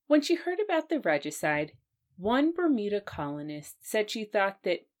When she heard about the regicide, one Bermuda colonist said she thought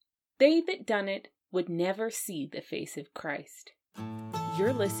that they that done it would never see the face of Christ.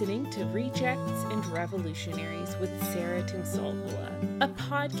 You're listening to Rejects and Revolutionaries with Sarah Tinsolvola, a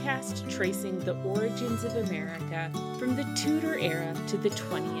podcast tracing the origins of America from the Tudor era to the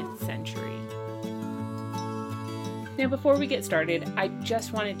 20th century. Now, before we get started, I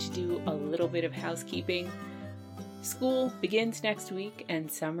just wanted to do a little bit of housekeeping. School begins next week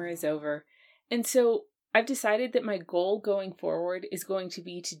and summer is over, and so I've decided that my goal going forward is going to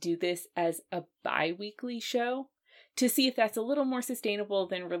be to do this as a bi-weekly show, to see if that's a little more sustainable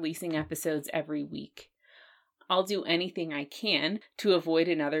than releasing episodes every week. I'll do anything I can to avoid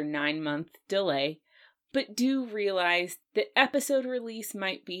another 9-month delay, but do realize that episode release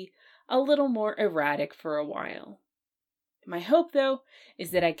might be a little more erratic for a while. My hope, though, is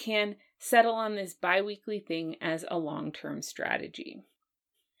that I can settle on this bi-weekly thing as a long-term strategy.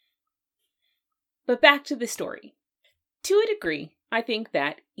 But back to the story. To a degree, I think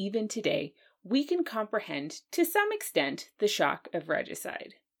that, even today, we can comprehend, to some extent, the shock of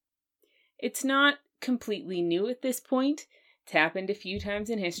regicide. It's not completely new at this point. It's happened a few times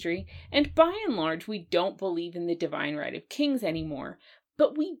in history, and by and large, we don't believe in the divine right of kings anymore,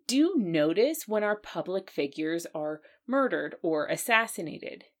 but we do notice when our public figures are murdered or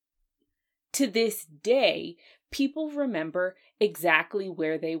assassinated. To this day, people remember exactly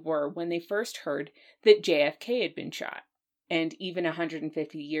where they were when they first heard that JFK had been shot. And even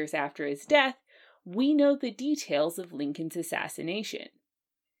 150 years after his death, we know the details of Lincoln's assassination.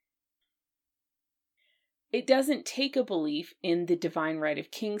 It doesn't take a belief in the divine right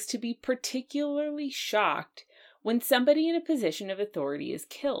of kings to be particularly shocked when somebody in a position of authority is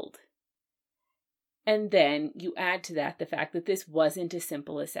killed. And then you add to that the fact that this wasn't a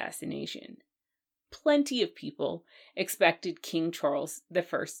simple assassination. Plenty of people expected King Charles I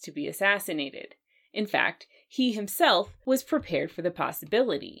to be assassinated. In fact, he himself was prepared for the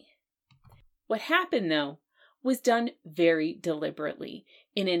possibility. What happened, though, was done very deliberately,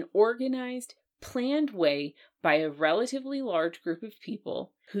 in an organized, planned way by a relatively large group of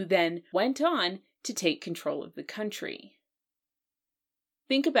people who then went on to take control of the country.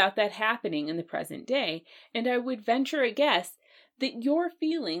 Think about that happening in the present day, and I would venture a guess that your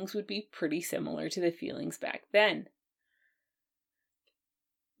feelings would be pretty similar to the feelings back then.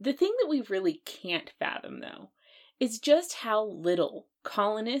 The thing that we really can't fathom, though, is just how little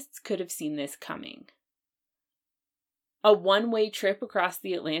colonists could have seen this coming. A one-way trip across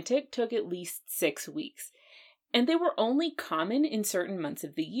the Atlantic took at least 6 weeks, and they were only common in certain months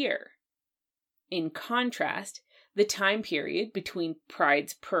of the year. In contrast, the time period between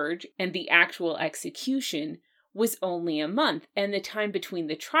Pride's Purge and the actual execution was only a month, and the time between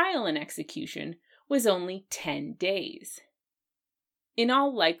the trial and execution was only 10 days. In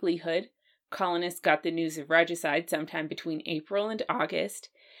all likelihood, colonists got the news of regicide sometime between April and August,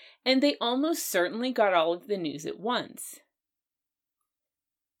 and they almost certainly got all of the news at once.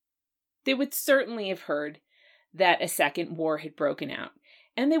 They would certainly have heard that a second war had broken out,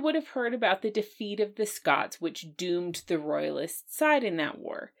 and they would have heard about the defeat of the Scots, which doomed the royalist side in that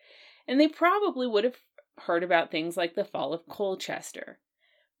war, and they probably would have heard about things like the fall of Colchester.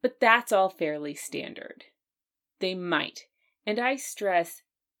 But that's all fairly standard. They might, and I stress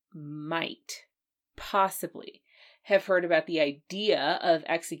might, possibly have heard about the idea of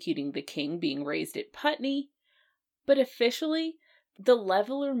executing the king being raised at Putney, but officially, the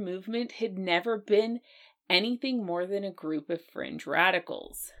Leveller movement had never been anything more than a group of fringe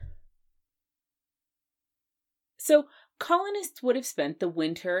radicals. So, colonists would have spent the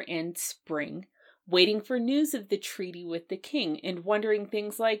winter and spring waiting for news of the treaty with the king and wondering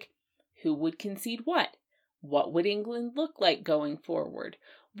things like, who would concede what? What would England look like going forward?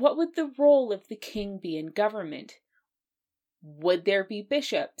 What would the role of the king be in government? Would there be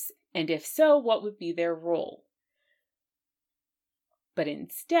bishops? And if so, what would be their role? But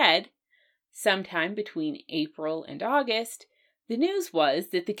instead, sometime between April and August, the news was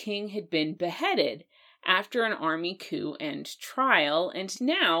that the king had been beheaded after an army coup and trial, and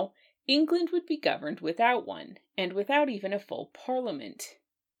now England would be governed without one, and without even a full parliament.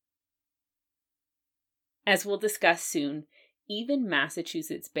 As we'll discuss soon, even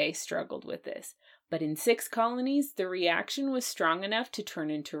Massachusetts Bay struggled with this, but in 6 colonies, the reaction was strong enough to turn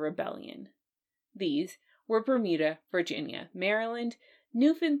into rebellion. These were Bermuda, Virginia, Maryland,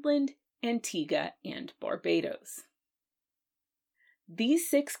 Newfoundland, Antigua, and Barbados. These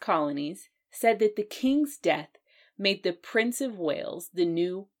 6 colonies said that the king's death made the Prince of Wales the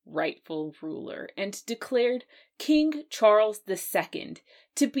new rightful ruler and declared King Charles II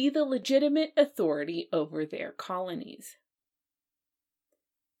to be the legitimate authority over their colonies.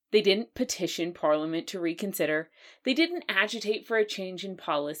 They didn't petition Parliament to reconsider. They didn't agitate for a change in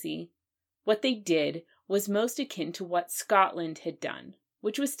policy. What they did was most akin to what Scotland had done,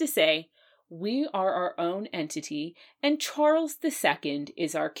 which was to say, we are our own entity, and Charles II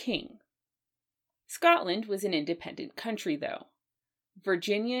is our king. Scotland was an independent country, though.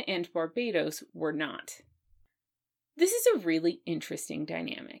 Virginia and Barbados were not. This is a really interesting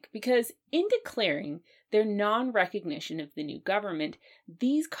dynamic because in declaring their non-recognition of the new government,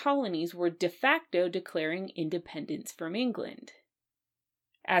 these colonies were de facto declaring independence from England.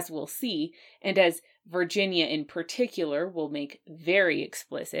 As we'll see, and as Virginia in particular will make very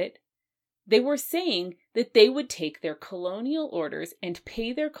explicit, they were saying that they would take their colonial orders and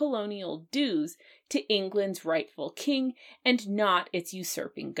pay their colonial dues to England's rightful king and not its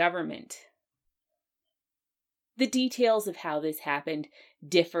usurping government. The details of how this happened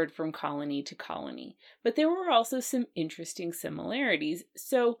differed from colony to colony, but there were also some interesting similarities,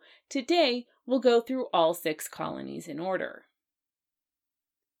 so today we'll go through all 6 colonies in order.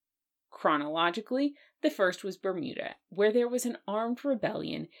 Chronologically, the first was Bermuda, where there was an armed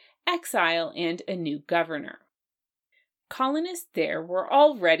rebellion, exile, and a new governor. Colonists there were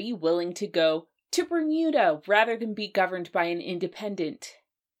already willing to go to Bermuda rather than be governed by an independent.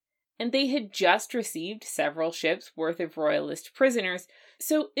 And they had just received several ships worth of royalist prisoners,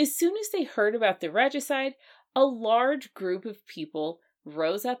 so as soon as they heard about the regicide, a large group of people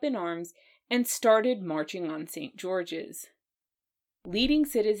rose up in arms and started marching on St. George's. Leading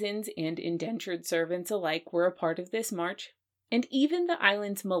citizens and indentured servants alike were a part of this march, and even the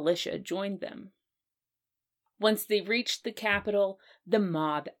island's militia joined them. Once they reached the capital, the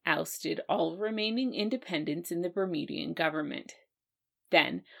mob ousted all remaining independents in the Bermudian government.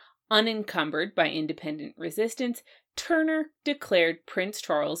 Then, unencumbered by independent resistance, Turner declared Prince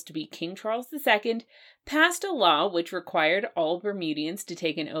Charles to be King Charles II, passed a law which required all Bermudians to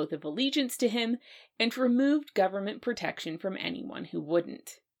take an oath of allegiance to him, and removed government protection from anyone who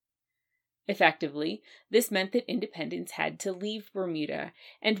wouldn't. Effectively, this meant that independents had to leave Bermuda,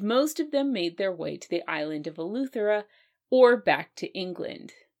 and most of them made their way to the island of Eleuthera or back to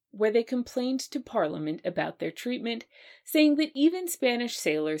England, where they complained to Parliament about their treatment, saying that even Spanish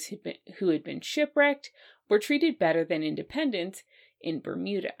sailors who had been shipwrecked were treated better than independents in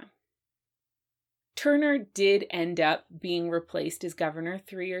Bermuda. Turner did end up being replaced as governor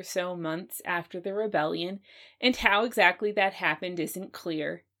 3 or so months after the rebellion, and how exactly that happened isn't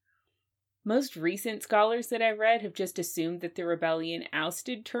clear. Most recent scholars that I've read have just assumed that the rebellion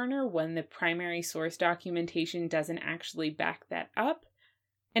ousted Turner when the primary source documentation doesn't actually back that up,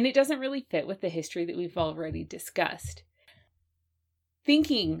 and it doesn't really fit with the history that we've already discussed.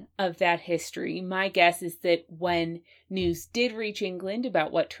 Thinking of that history, my guess is that when news did reach England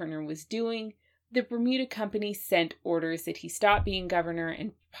about what Turner was doing, the Bermuda Company sent orders that he stop being governor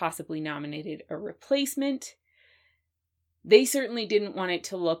and possibly nominated a replacement. They certainly didn't want it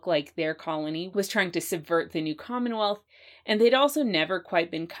to look like their colony was trying to subvert the new Commonwealth, and they'd also never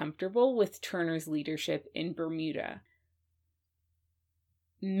quite been comfortable with Turner's leadership in Bermuda.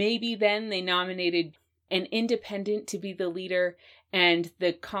 Maybe then they nominated an independent to be the leader, and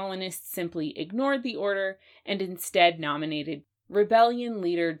the colonists simply ignored the order and instead nominated rebellion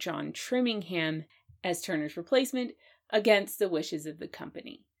leader John Trimmingham as Turner's replacement against the wishes of the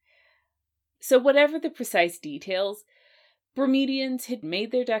company. So whatever the precise details, Bermudians had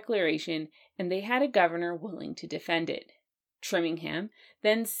made their declaration and they had a governor willing to defend it. Trimmingham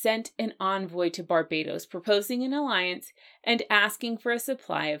then sent an envoy to Barbados proposing an alliance and asking for a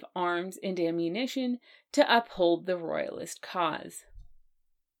supply of arms and ammunition to uphold the royalist cause.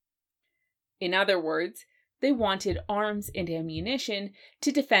 In other words, they wanted arms and ammunition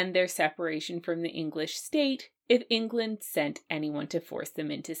to defend their separation from the English state if England sent anyone to force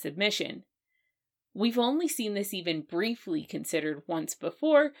them into submission. We've only seen this even briefly considered once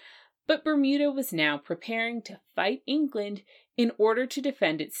before, but Bermuda was now preparing to fight England in order to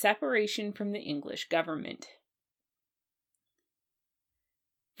defend its separation from the English government.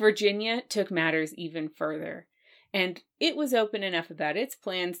 Virginia took matters even further, and it was open enough about its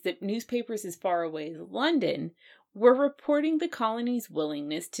plans that newspapers as far away as London were reporting the colony's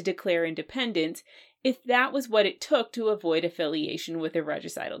willingness to declare independence if that was what it took to avoid affiliation with a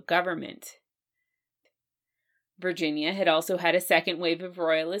regicidal government. Virginia had also had a second wave of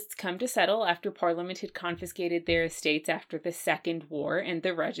royalists come to settle after Parliament had confiscated their estates after the Second War and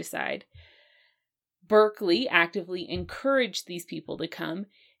the regicide. Berkeley actively encouraged these people to come,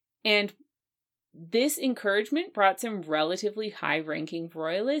 and this encouragement brought some relatively high-ranking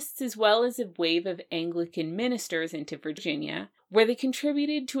royalists as well as a wave of Anglican ministers into Virginia, where they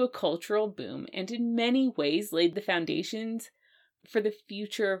contributed to a cultural boom and in many ways laid the foundations for the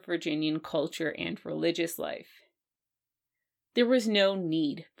future of Virginian culture and religious life. There was no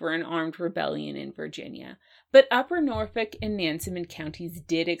need for an armed rebellion in Virginia, but Upper Norfolk and Nansemond counties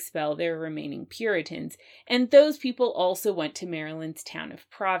did expel their remaining Puritans, and those people also went to Maryland's town of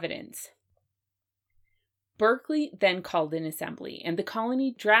Providence. Berkeley then called an assembly, and the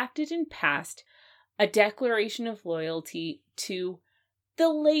colony drafted and passed a declaration of loyalty to the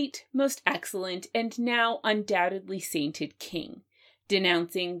late, most excellent, and now undoubtedly sainted king,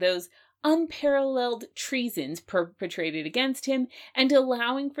 denouncing those unparalleled treasons perpetrated against him and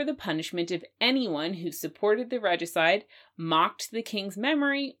allowing for the punishment of anyone who supported the regicide, mocked the king's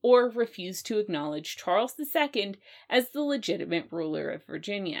memory, or refused to acknowledge Charles II as the legitimate ruler of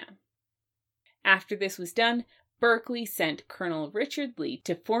Virginia. After this was done, Berkeley sent Colonel Richard Lee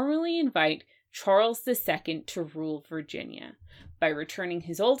to formally invite Charles II to rule Virginia by returning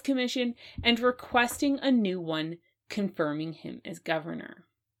his old commission and requesting a new one, confirming him as governor.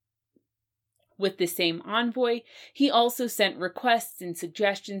 With the same envoy, he also sent requests and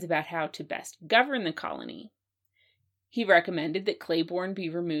suggestions about how to best govern the colony. He recommended that Claiborne be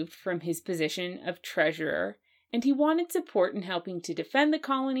removed from his position of treasurer, and he wanted support in helping to defend the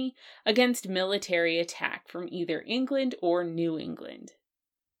colony against military attack from either England or New England.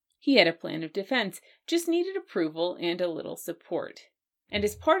 He had a plan of defense, just needed approval and a little support. And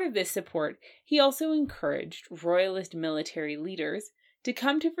as part of this support, he also encouraged Royalist military leaders to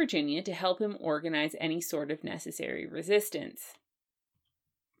come to Virginia to help him organize any sort of necessary resistance.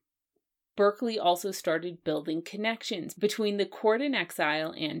 Berkeley also started building connections between the court in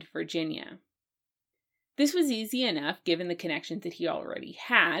exile and Virginia. This was easy enough given the connections that he already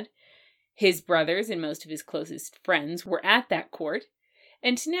had. His brothers and most of his closest friends were at that court,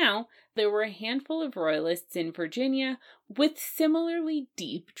 and now there were a handful of Royalists in Virginia with similarly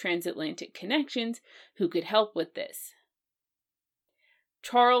deep transatlantic connections who could help with this.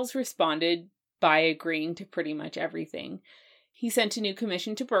 Charles responded by agreeing to pretty much everything. He sent a new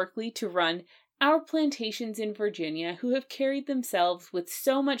commission to Berkeley to run our plantations in Virginia who have carried themselves with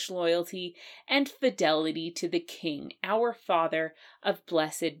so much loyalty and fidelity to the king, our father of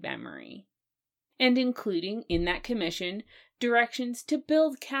blessed memory. And including in that commission directions to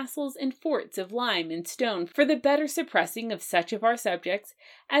build castles and forts of lime and stone for the better suppressing of such of our subjects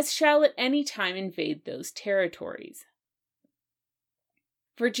as shall at any time invade those territories.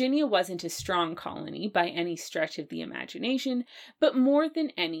 Virginia wasn't a strong colony by any stretch of the imagination, but more than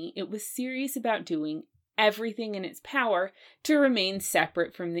any, it was serious about doing everything in its power to remain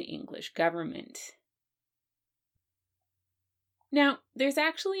separate from the English government. Now, there's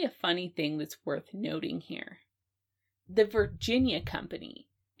actually a funny thing that's worth noting here. The Virginia Company,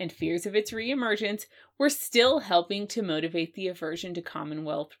 and fears of its reemergence, were still helping to motivate the aversion to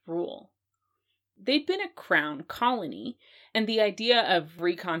Commonwealth rule. They'd been a crown colony, and the idea of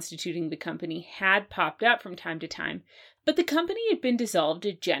reconstituting the company had popped up from time to time, but the company had been dissolved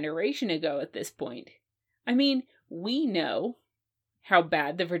a generation ago at this point. I mean, we know how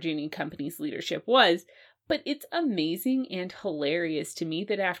bad the Virginia Company's leadership was, but it's amazing and hilarious to me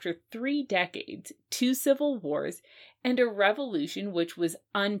that after 3 decades, 2 civil wars, and a revolution which was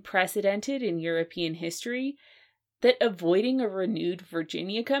unprecedented in European history, that avoiding a renewed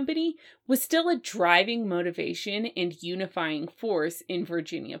Virginia Company was still a driving motivation and unifying force in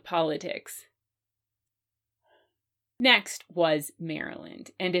Virginia politics. Next was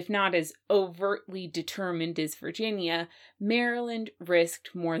Maryland, and if not as overtly determined as Virginia, Maryland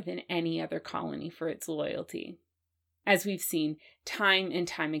risked more than any other colony for its loyalty. As we've seen time and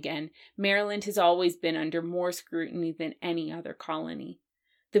time again, Maryland has always been under more scrutiny than any other colony.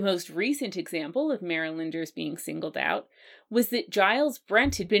 The most recent example of Marylanders being singled out was that Giles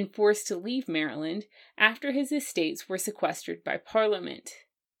Brent had been forced to leave Maryland after his estates were sequestered by Parliament.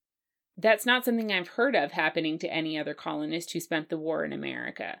 That's not something I've heard of happening to any other colonist who spent the war in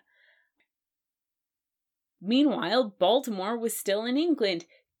America. Meanwhile, Baltimore was still in England,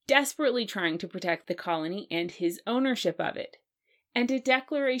 desperately trying to protect the colony and his ownership of it, and a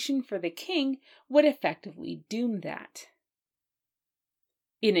declaration for the king would effectively doom that.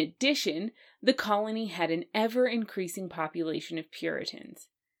 In addition, the colony had an ever-increasing population of Puritans.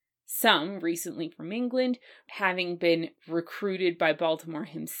 Some, recently from England, having been recruited by Baltimore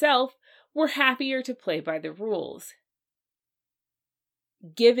himself, were happier to play by the rules.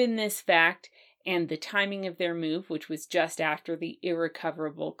 Given this fact, and the timing of their move, which was just after the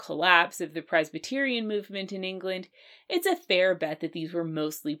irrecoverable collapse of the Presbyterian movement in England, it's a fair bet that these were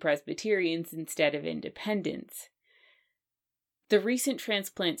mostly Presbyterians instead of independents. The recent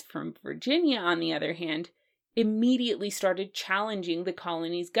transplants from Virginia, on the other hand, immediately started challenging the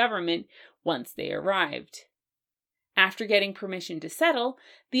colony's government once they arrived. After getting permission to settle,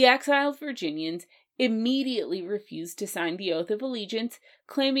 the exiled Virginians immediately refused to sign the Oath of Allegiance,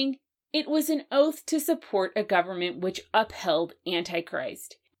 claiming it was an oath to support a government which upheld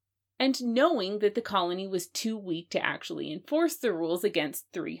Antichrist, and knowing that the colony was too weak to actually enforce the rules against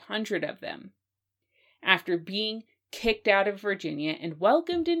 300 of them. After being kicked out of Virginia and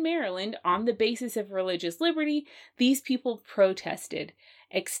welcomed in Maryland on the basis of religious liberty, these people protested,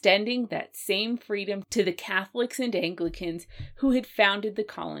 extending that same freedom to the Catholics and Anglicans who had founded the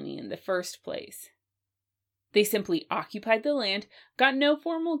colony in the first place. They simply occupied the land, got no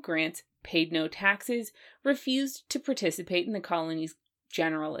formal grants, paid no taxes, refused to participate in the colony's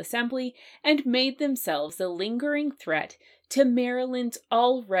General Assembly, and made themselves a lingering threat to Maryland's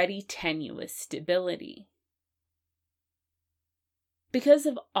already tenuous stability. Because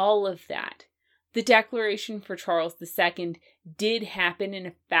of all of that, the declaration for Charles II did happen in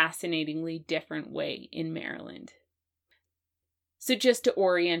a fascinatingly different way in Maryland. So just to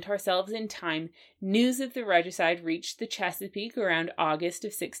orient ourselves in time, news of the regicide reached the Chesapeake around August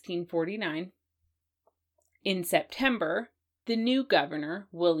of 1649. In September, the new governor,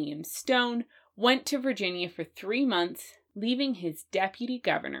 William Stone, went to Virginia for 3 months, leaving his deputy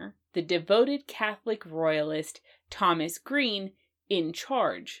governor, the devoted Catholic royalist Thomas Green, in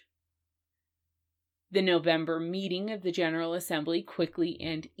charge. The November meeting of the General Assembly quickly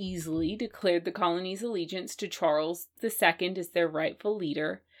and easily declared the colony's allegiance to Charles II as their rightful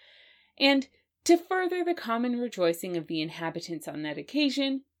leader, and to further the common rejoicing of the inhabitants on that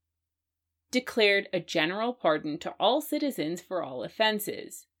occasion, declared a general pardon to all citizens for all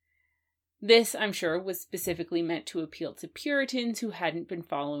offenses. This, I'm sure, was specifically meant to appeal to Puritans who hadn't been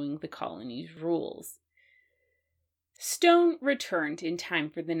following the colony's rules. Stone returned in time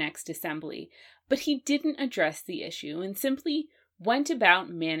for the next assembly, but he didn't address the issue and simply went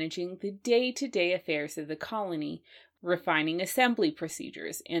about managing the day-to-day affairs of the colony, refining assembly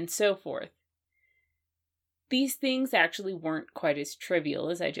procedures, and so forth. These things actually weren't quite as trivial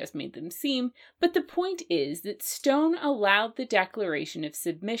as I just made them seem, but the point is that Stone allowed the declaration of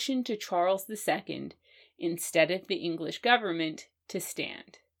submission to Charles II, instead of the English government, to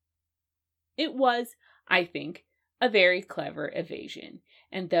stand. It was, I think, a very clever evasion,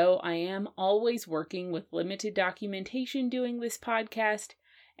 and though I am always working with limited documentation doing this podcast,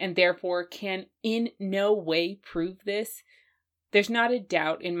 and therefore can in no way prove this, there's not a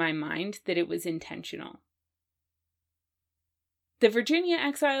doubt in my mind that it was intentional. The Virginia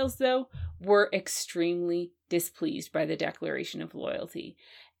exiles, though, were extremely displeased by the Declaration of Loyalty,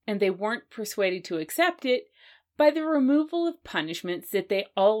 and they weren't persuaded to accept it by the removal of punishments that they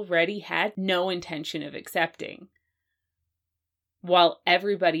already had no intention of accepting. While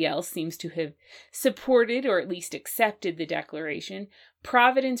everybody else seems to have supported or at least accepted the declaration,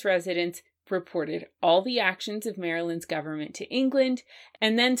 Providence residents reported all the actions of Maryland's government to England,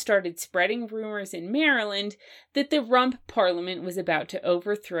 and then started spreading rumors in Maryland that the Rump Parliament was about to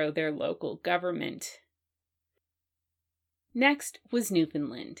overthrow their local government. Next was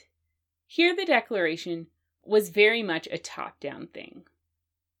Newfoundland. Here the declaration was very much a top-down thing.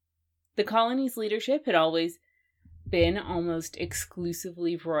 The colony's leadership had always been almost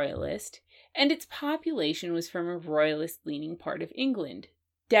exclusively royalist, and its population was from a royalist-leaning part of England,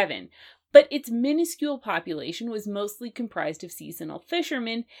 Devon, but its minuscule population was mostly comprised of seasonal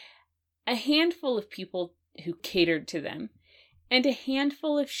fishermen, a handful of people who catered to them, and a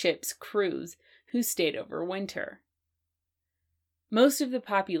handful of ships' crews who stayed over winter. Most of the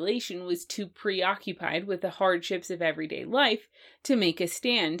population was too preoccupied with the hardships of everyday life to make a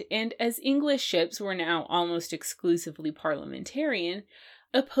stand, and as English ships were now almost exclusively parliamentarian,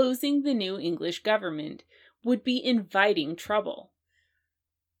 opposing the new English government would be inviting trouble.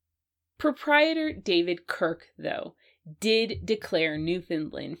 Proprietor David Kirke, though, did declare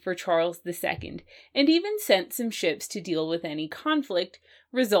Newfoundland for Charles II, and even sent some ships to deal with any conflict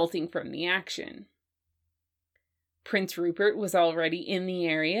resulting from the action. Prince Rupert was already in the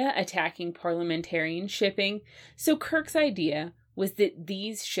area attacking parliamentarian shipping, so Kirke's idea was that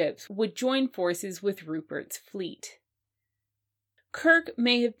these ships would join forces with Rupert's fleet. Kirke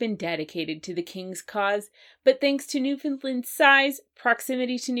may have been dedicated to the king's cause, but thanks to Newfoundland's size,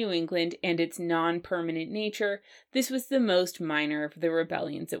 proximity to New England, and its non-permanent nature, this was the most minor of the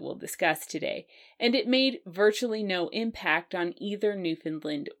rebellions that we'll discuss today, and it made virtually no impact on either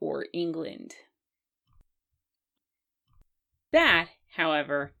Newfoundland or England. That,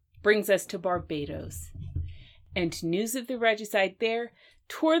 however, brings us to Barbados, and news of the regicide there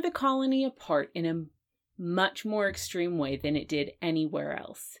tore the colony apart in a much more extreme way than it did anywhere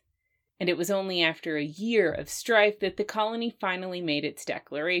else. And it was only after a year of strife that the colony finally made its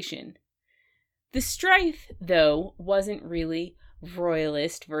declaration. The strife, though, wasn't really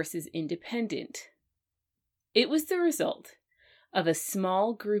royalist versus independent. It was the result of a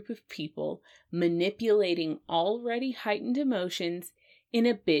small group of people manipulating already heightened emotions in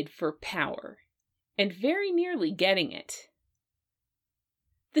a bid for power, and very nearly getting it.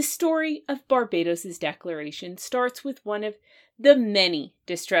 The story of Barbados's declaration starts with one of the many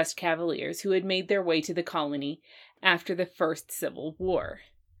distressed cavaliers who had made their way to the colony after the First Civil War,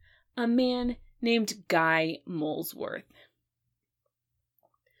 a man named Guy Molesworth.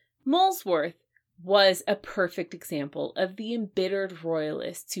 Molesworth was a perfect example of the embittered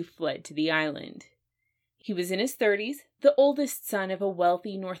royalists who fled to the island. He was in his 30s, the oldest son of a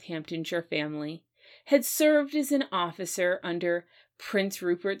wealthy Northamptonshire family, had served as an officer under Prince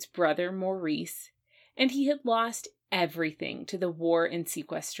Rupert's brother Maurice, and he had lost everything to the war and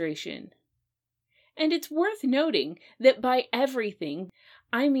sequestration. And it's worth noting that by everything,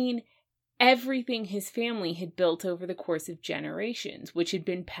 I mean everything his family had built over the course of generations, which had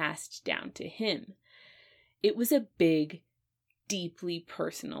been passed down to him. It was a big, deeply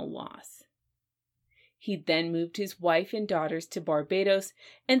personal loss. He then moved his wife and daughters to Barbados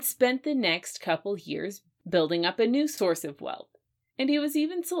and spent the next couple years building up a new source of wealth, and he was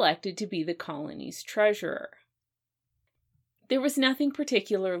even selected to be the colony's treasurer. There was nothing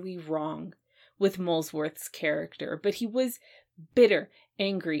particularly wrong with Molesworth's character, but he was bitter,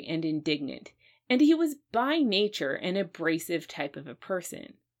 angry, and indignant, and he was by nature an abrasive type of a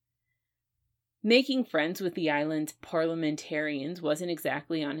person. Making friends with the island's parliamentarians wasn't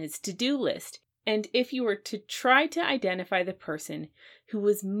exactly on his to-do list, and if you were to try to identify the person who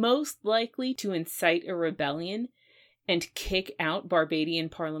was most likely to incite a rebellion and kick out Barbadian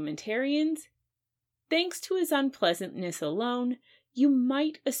parliamentarians, thanks to his unpleasantness alone, you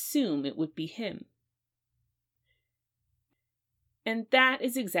might assume it would be him. And that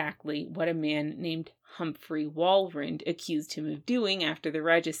is exactly what a man named Humphrey Walrond accused him of doing after the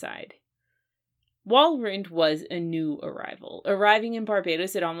regicide. Walrond was a new arrival, arriving in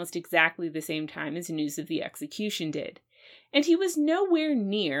Barbados at almost exactly the same time as news of the execution did, and he was nowhere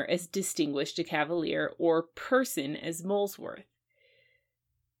near as distinguished a cavalier or person as Molesworth.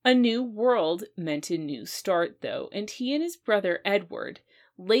 A new world meant a new start, though, and he and his brother Edward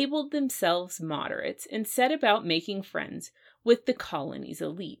labeled themselves moderates and set about making friends with the colony's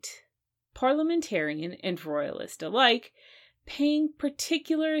elite, parliamentarian and royalist alike, paying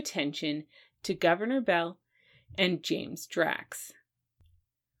particular attention to Governor Bell and James Drax.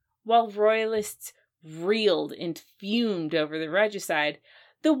 While royalists reeled and fumed over the regicide,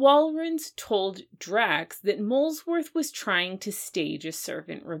 the Walronds told Drax that Molesworth was trying to stage a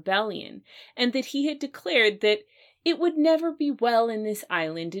servant rebellion, and that he had declared that it would never be well in this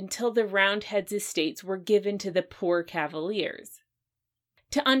island until the Roundheads' estates were given to the poor cavaliers.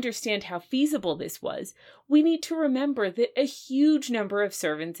 To understand how feasible this was, we need to remember that a huge number of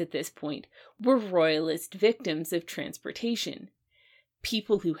servants at this point were royalist victims of transportation.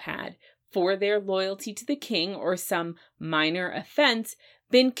 People who had, for their loyalty to the king or some minor offense,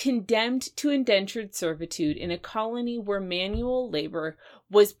 been condemned to indentured servitude in a colony where manual labor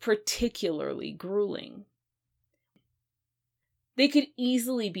was particularly grueling. They could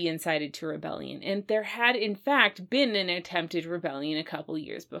easily be incited to rebellion, and there had in fact been an attempted rebellion a couple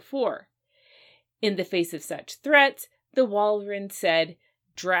years before. In the face of such threats, the Walrond said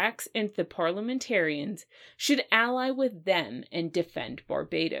Drax and the parliamentarians should ally with them and defend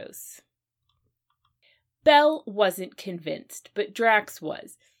Barbados. Bell wasn't convinced, but Drax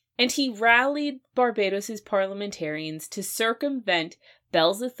was, and he rallied Barbados's parliamentarians to circumvent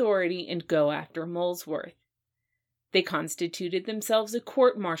Bell's authority and go after Molesworth. They constituted themselves a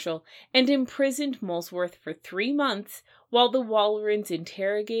court-martial and imprisoned Molesworth for 3 months while the Walronds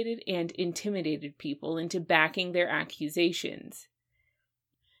interrogated and intimidated people into backing their accusations.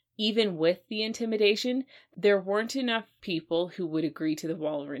 Even with the intimidation, there weren't enough people who would agree to the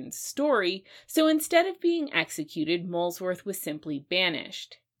Walronds' story, so instead of being executed, Molesworth was simply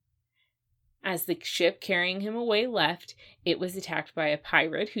banished. As the ship carrying him away left, it was attacked by a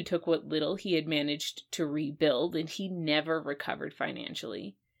pirate who took what little he had managed to rebuild, and he never recovered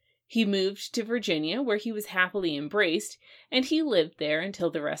financially. He moved to Virginia, where he was happily embraced, and he lived there until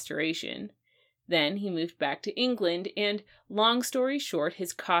the Restoration. Then he moved back to England, and, long story short,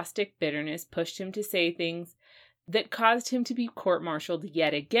 his caustic bitterness pushed him to say things that caused him to be court-martialed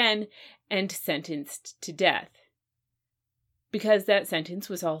yet again and sentenced to death. Because that sentence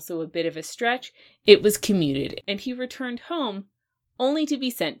was also a bit of a stretch, it was commuted, and he returned home only to be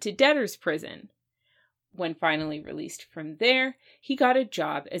sent to debtor's prison. When finally released from there, he got a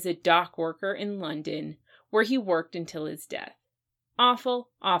job as a dock worker in London, where he worked until his death. Awful,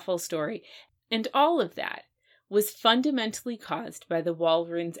 awful story. And all of that was fundamentally caused by the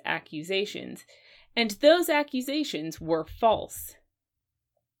Walrons' accusations, and those accusations were false.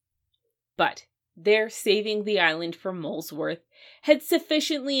 But their saving the island from Molesworth had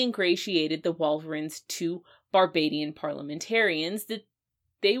sufficiently ingratiated the Walrons to Barbadian parliamentarians that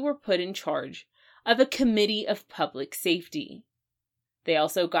they were put in charge of a committee of public safety. They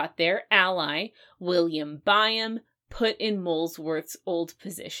also got their ally, William Byam, put in Molesworth's old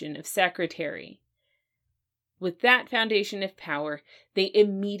position of secretary. With that foundation of power, they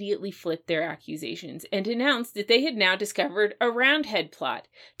immediately flipped their accusations and announced that they had now discovered a Roundhead plot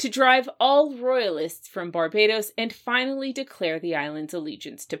to drive all royalists from Barbados and finally declare the island's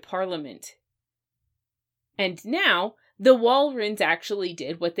allegiance to Parliament. And now, the Walrons actually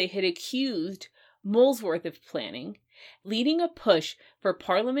did what they had accused Molesworth of planning, leading a push for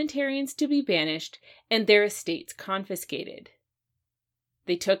parliamentarians to be banished and their estates confiscated.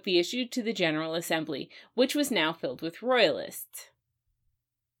 They took the issue to the General Assembly, which was now filled with royalists.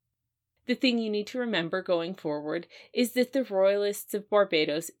 The thing you need to remember going forward is that the royalists of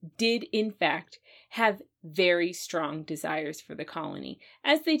Barbados did, in fact, have very strong desires for the colony,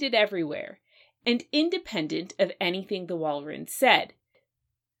 as they did everywhere, and independent of anything the Walrons said.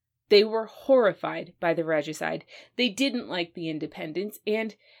 They were horrified by the regicide, they didn't like the independents,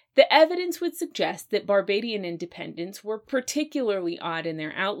 and the evidence would suggest that Barbadian independents were particularly odd in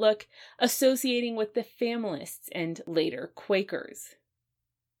their outlook, associating with the Familists and later Quakers.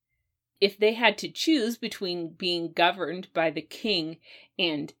 If they had to choose between being governed by the king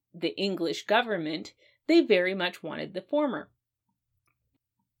and the English government, they very much wanted the former.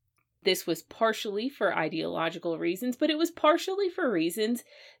 This was partially for ideological reasons, but it was partially for reasons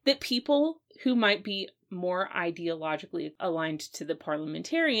that people who might be more ideologically aligned to the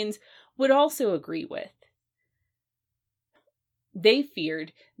parliamentarians would also agree with. They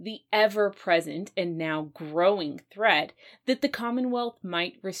feared the ever-present and now growing threat that the Commonwealth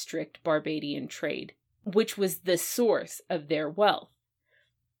might restrict Barbadian trade, which was the source of their wealth.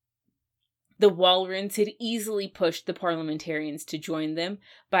 The Walrons had easily pushed the parliamentarians to join them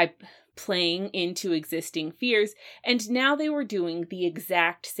by playing into existing fears, and now they were doing the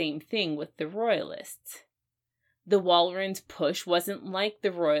exact same thing with the royalists. The Walrons' push wasn't like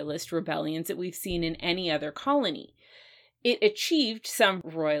the royalist rebellions that we've seen in any other colony. It achieved some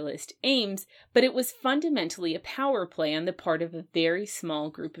royalist aims, but it was fundamentally a power play on the part of a very small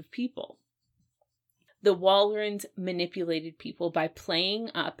group of people. The Walrons manipulated people by playing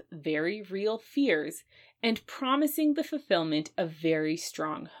up very real fears and promising the fulfillment of very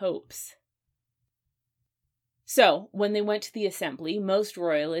strong hopes. So, when they went to the assembly, most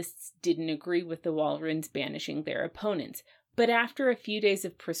royalists didn't agree with the Walrons banishing their opponents, but after a few days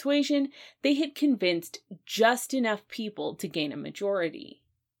of persuasion, they had convinced just enough people to gain a majority.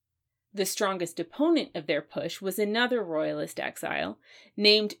 The strongest opponent of their push was another royalist exile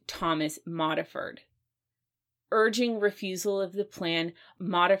named Thomas Modiford. Urging refusal of the plan,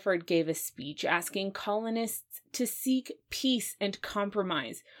 Modiford gave a speech asking colonists to seek peace and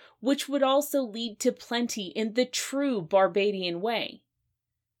compromise, which would also lead to plenty in the true Barbadian way.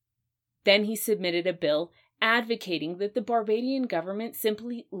 Then he submitted a bill advocating that the Barbadian government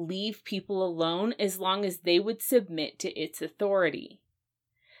simply leave people alone as long as they would submit to its authority.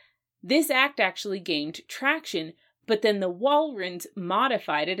 This act actually gained traction, but then the Walrons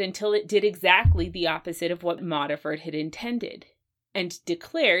modified it until it did exactly the opposite of what Modiford had intended, and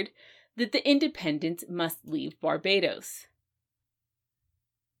declared that the independents must leave Barbados.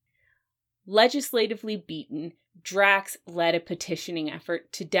 Legislatively beaten, Drax led a petitioning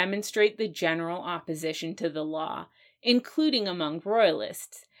effort to demonstrate the general opposition to the law, including among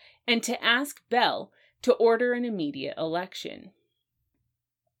royalists, and to ask Bell to order an immediate election.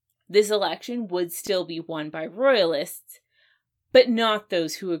 This election would still be won by royalists, but not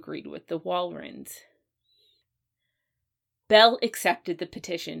those who agreed with the Walrons. Bell accepted the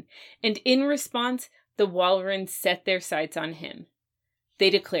petition, and in response, the Walrons set their sights on him. They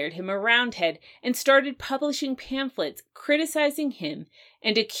declared him a Roundhead and started publishing pamphlets criticizing him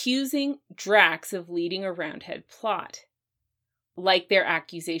and accusing Drax of leading a Roundhead plot. Like their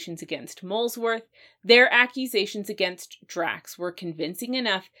accusations against Molesworth, their accusations against Drax were convincing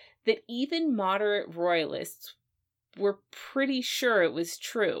enough that even moderate royalists were pretty sure it was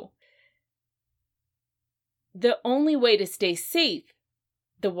true. The only way to stay safe,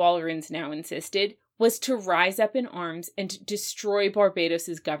 the Walrons now insisted, was to rise up in arms and destroy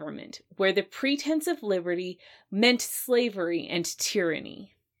Barbados's government, where the pretense of liberty meant slavery and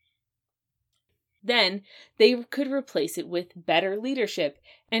tyranny. Then they could replace it with better leadership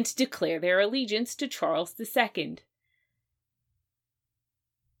and declare their allegiance to Charles II.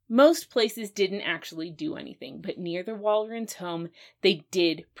 Most places didn't actually do anything, but near the Walrons' home, they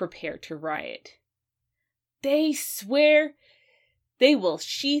did prepare to riot. They swear they will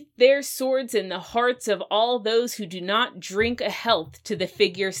sheath their swords in the hearts of all those who do not drink a health to the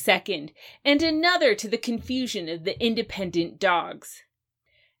figure second, and another to the confusion of the independent dogs.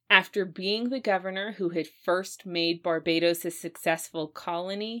 After being the governor who had first made Barbados a successful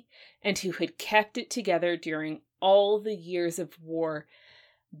colony, and who had kept it together during all the years of war,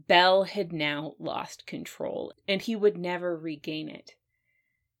 Bell had now lost control, and he would never regain it.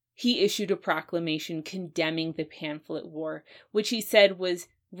 He issued a proclamation condemning the pamphlet war, which he said was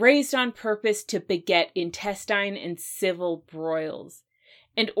raised on purpose to beget intestine and civil broils,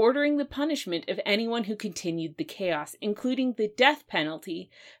 and ordering the punishment of anyone who continued the chaos, including the death penalty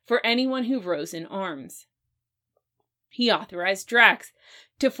for anyone who rose in arms. He authorized Drax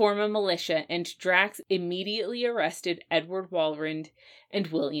to form a militia, and Drax immediately arrested Edward Walrond and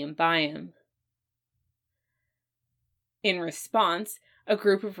William Byam. In response, a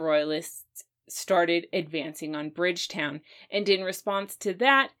group of royalists started advancing on Bridgetown, and in response to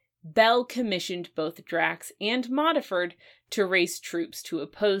that, Bell commissioned both Drax and Modiford to raise troops to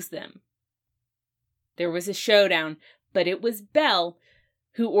oppose them. There was a showdown, but it was Bell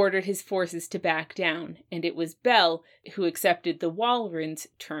who ordered his forces to back down, and it was Bell who accepted the Walrons'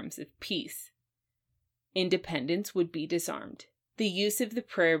 terms of peace. Independence would be disarmed, the use of the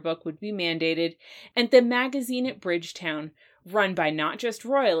prayer book would be mandated, and the magazine at Bridgetown run by not just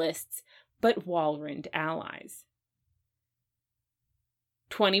royalists, but Walrond allies.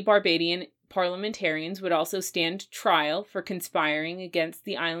 20 Barbadian parliamentarians would also stand trial for conspiring against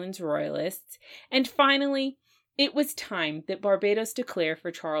the island's royalists, and finally, it was time that Barbados declare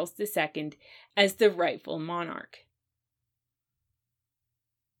for Charles II as the rightful monarch.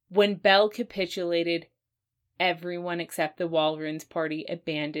 When Bell capitulated, everyone except the Walrons party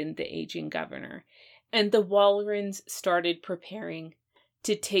abandoned the aging governor, and the Walrons started preparing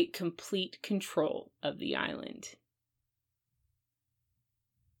to take complete control of the island.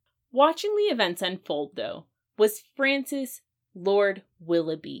 Watching the events unfold, though, was Francis Lord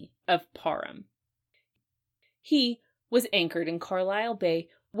Willoughby of Parham. He was anchored in Carlisle Bay,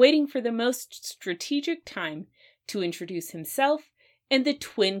 waiting for the most strategic time to introduce himself and the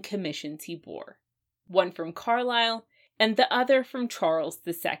twin commissions he bore, one from Carlisle and the other from Charles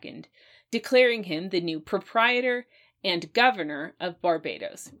II, declaring him the new proprietor and governor of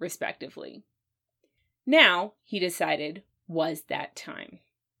Barbados, respectively. Now, he decided, was that time.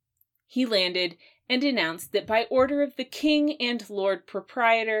 He landed and announced that by order of the king and lord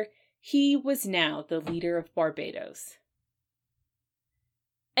proprietor, he was now the leader of Barbados.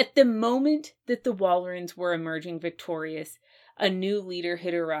 At the moment that the Walrons were emerging victorious, a new leader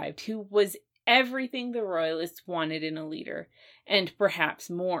had arrived who was everything the royalists wanted in a leader, and perhaps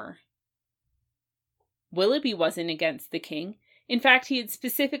more. Willoughby wasn't against the king. In fact, he had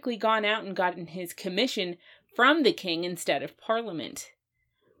specifically gone out and gotten his commission from the king instead of Parliament.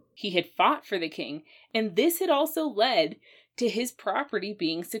 He had fought for the king, and this had also led to his property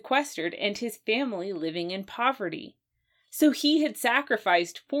being sequestered and his family living in poverty. So he had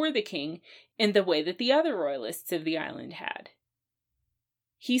sacrificed for the king in the way that the other royalists of the island had.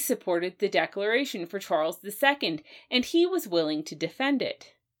 He supported the declaration for Charles II, and he was willing to defend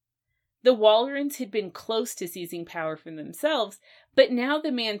it. The Walrons had been close to seizing power for themselves, but now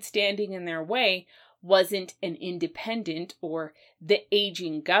the man standing in their way wasn't an independent or the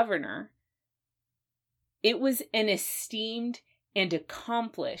aging governor. It was an esteemed and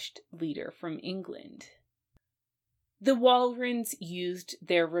accomplished leader from England. The Walrons used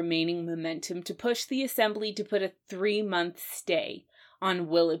their remaining momentum to push the assembly to put a 3-month stay on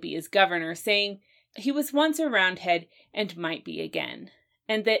Willoughby as governor, saying he was once a Roundhead and might be again,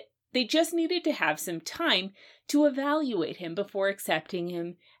 and that they just needed to have some time to evaluate him before accepting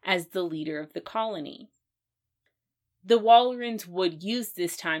him as the leader of the colony. The Walrons would use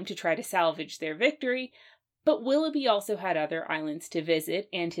this time to try to salvage their victory, but Willoughby also had other islands to visit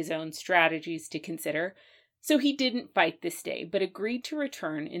and his own strategies to consider, so he didn't fight this day, but agreed to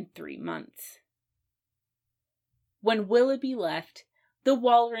return in 3 months. When Willoughby left, the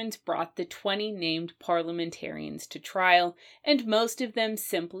Walrons brought the 20 named parliamentarians to trial, and most of them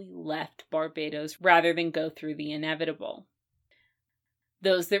simply left Barbados rather than go through the inevitable.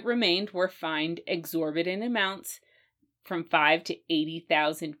 Those that remained were fined exorbitant amounts, from 5 to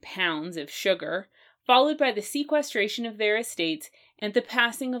 80,000 pounds of sugar, followed by the sequestration of their estates and the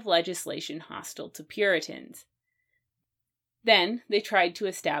passing of legislation hostile to Puritans. Then they tried to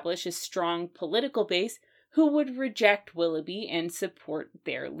establish a strong political base who would reject Willoughby and support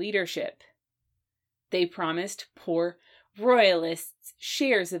their leadership. They promised poor, royalists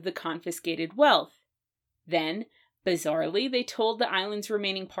shares of the confiscated wealth. Then, bizarrely, they told the island's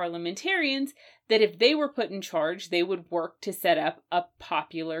remaining parliamentarians that if they were put in charge, they would work to set up a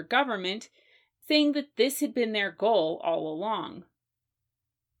popular government, saying that this had been their goal all along.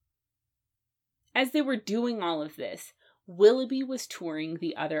 As they were doing all of this, Willoughby was touring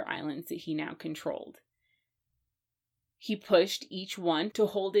the other islands that he now controlled. He pushed each one to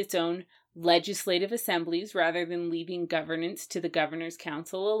hold its own legislative assemblies rather than leaving governance to the Governor's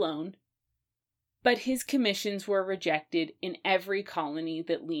Council alone. But his commissions were rejected in every colony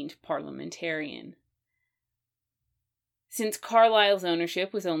that leaned parliamentarian. Since Carlisle's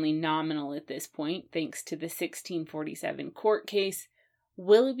ownership was only nominal at this point, thanks to the 1647 court case,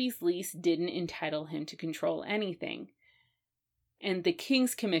 Willoughby's lease didn't entitle him to control anything. And the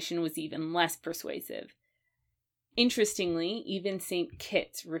King's Commission was even less persuasive. Interestingly, even St.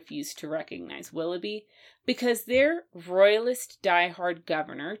 Kitts refused to recognize Willoughby because their royalist diehard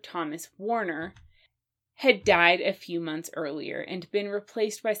governor, Thomas Warner, had died a few months earlier and been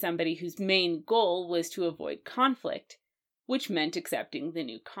replaced by somebody whose main goal was to avoid conflict, which meant accepting the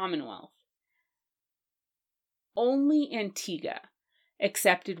new Commonwealth. Only Antigua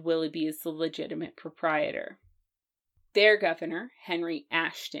accepted Willoughby as the legitimate proprietor. Their governor, Henry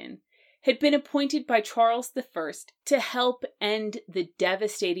Ashton, had been appointed by Charles I to help end the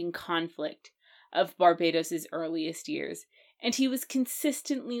devastating conflict of Barbados' earliest years, and he was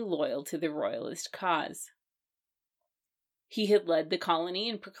consistently loyal to the royalist cause. He had led the colony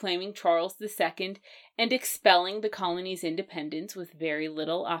in proclaiming Charles II and expelling the colony's independence with very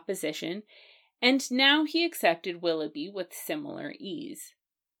little opposition, and now he accepted Willoughby with similar ease.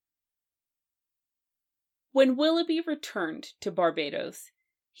 When Willoughby returned to Barbados,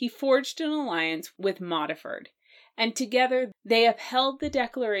 he forged an alliance with Modiford, and together they upheld the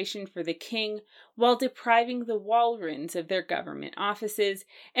declaration for the king while depriving the Walrons of their government offices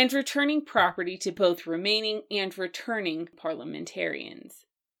and returning property to both remaining and returning parliamentarians.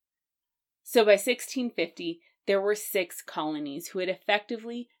 So by 1650, there were 6 colonies who had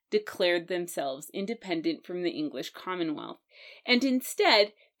effectively declared themselves independent from the English Commonwealth, and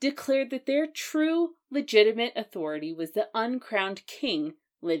instead declared that their true, legitimate authority was the uncrowned king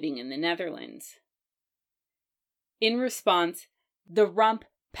living in the Netherlands. In response, the Rump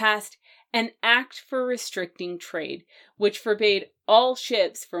passed an act for restricting trade, which forbade all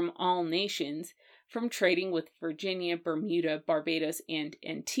ships from all nations from trading with Virginia, Bermuda, Barbados, and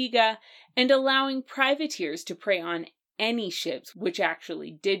Antigua, and allowing privateers to prey on any ships which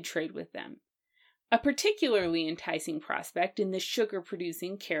actually did trade with them, a particularly enticing prospect in the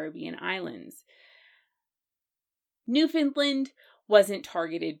sugar-producing Caribbean islands. Newfoundland wasn't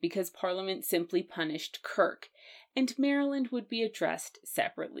targeted because Parliament simply punished Kirk, and Maryland would be addressed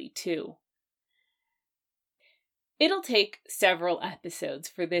separately too. It'll take several episodes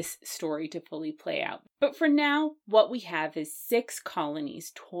for this story to fully play out, but for now, what we have is 6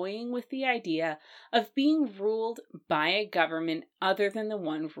 colonies toying with the idea of being ruled by a government other than the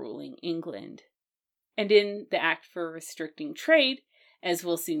one ruling England. And in the Act for Restricting Trade, as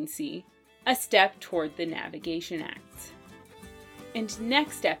we'll soon see, a step toward the Navigation Acts. And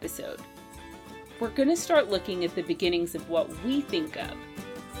next episode, we're going to start looking at the beginnings of what we think of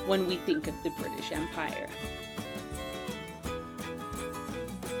when we think of the British Empire.